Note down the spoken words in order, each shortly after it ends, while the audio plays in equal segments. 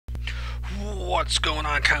What's going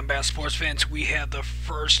on, combat sports fans? We had the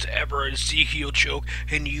first ever Ezekiel choke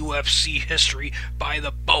in UFC history by the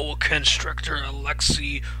boa constrictor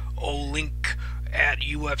ALEKSEY OLEINIK at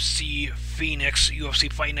UFC Phoenix, UFC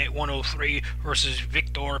Fight Night 103 versus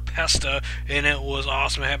VIKTOR Pesta, and it was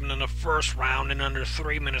awesome. It happened in the first round in under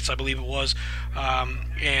 3 minutes, I believe it was,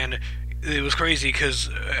 and it was crazy because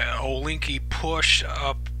OLEINIK pushed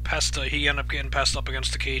up Pesta. He ended up getting Pesta up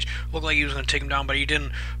against the cage. Looked like he was going to take him down, but he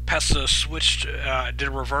didn't. Pesta switched, did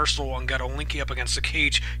a reversal and got OLEINIK up against the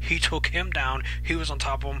cage. He took him down. He was on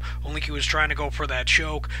top of him. OLEINIK was trying to go for that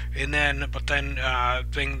choke, and then,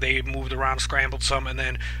 they moved around, scrambled some, and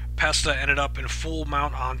then Pesta ended up in full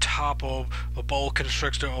mount on top of the boa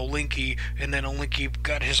constrictor OLEINIK, and then OLEINIK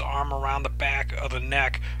got his arm around the back of the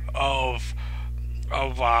neck of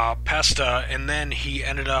Pesta, and then he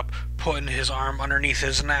ended up putting his arm underneath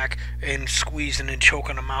his neck and squeezing and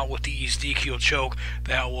choking him out with the Ezekiel choke.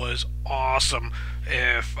 That was awesome.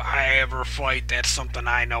 If I ever fight, that's something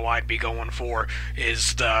I know I'd be going for,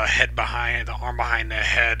 is the arm behind the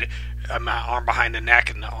head, arm behind the neck,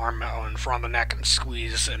 and the arm in front of the neck, and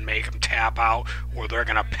squeeze and make them tap out or they're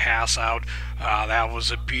gonna pass out. That was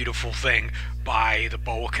a beautiful thing by the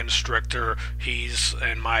boa constrictor. He's,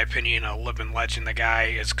 in my opinion, a living legend. The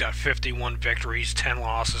guy has got 51 victories, 10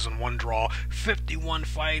 losses, and 1 draw. 51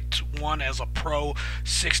 fights won as a pro,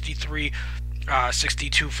 62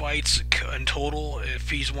 fights in total.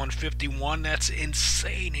 If he's won 51, that's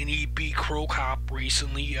insane. And he beat Crow Cop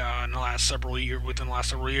recently within the last several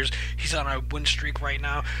years. He's on a win streak right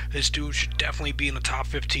now. This dude should definitely be in the top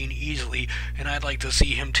 15 easily, and I'd like to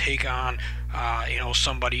see him take on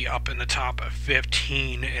somebody up in the top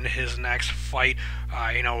 15 in his next fight.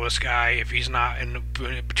 This guy, if he's not in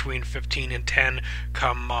between 15 and 10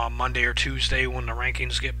 come Monday or Tuesday when the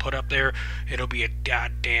rankings get put up there, it'll be a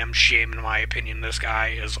goddamn shame, in my opinion. This guy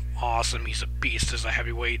is awesome. He's a beast as a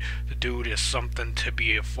heavyweight. The dude is something to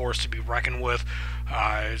be a force to be reckoned with.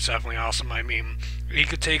 It's definitely awesome. I mean, he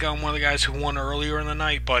could take on one of the guys who won earlier in the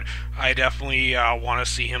night, but I definitely want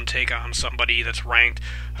to see him take on somebody that's ranked.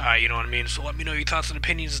 You know what I mean? So let me know your thoughts and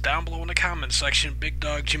opinions down below in the comments section. Big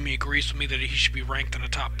Dog Jimmy agrees with me that he should be ranked in the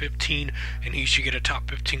top 15, and he should get a top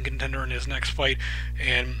 15 contender in his next fight.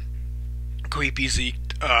 And Creepy Zeke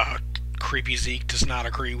does not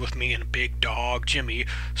agree with me and Big Dog Jimmy.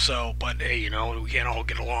 So, but hey, we can't all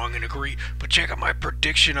get along and agree. But check out my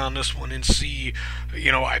prediction on this one and see,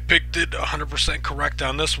 I picked it 100% correct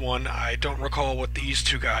on this one. I don't recall what these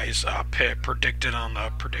two guys predicted on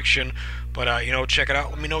the prediction. But, check it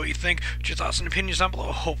out. Let me know what you think. Put your thoughts and opinions down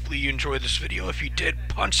below. Hopefully you enjoyed this video. If you did,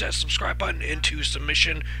 punch that subscribe button into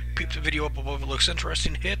submission. Peep the video up above if it looks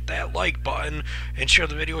interesting. Hit that like button and share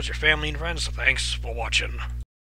the video with your family and friends. Thanks for watching.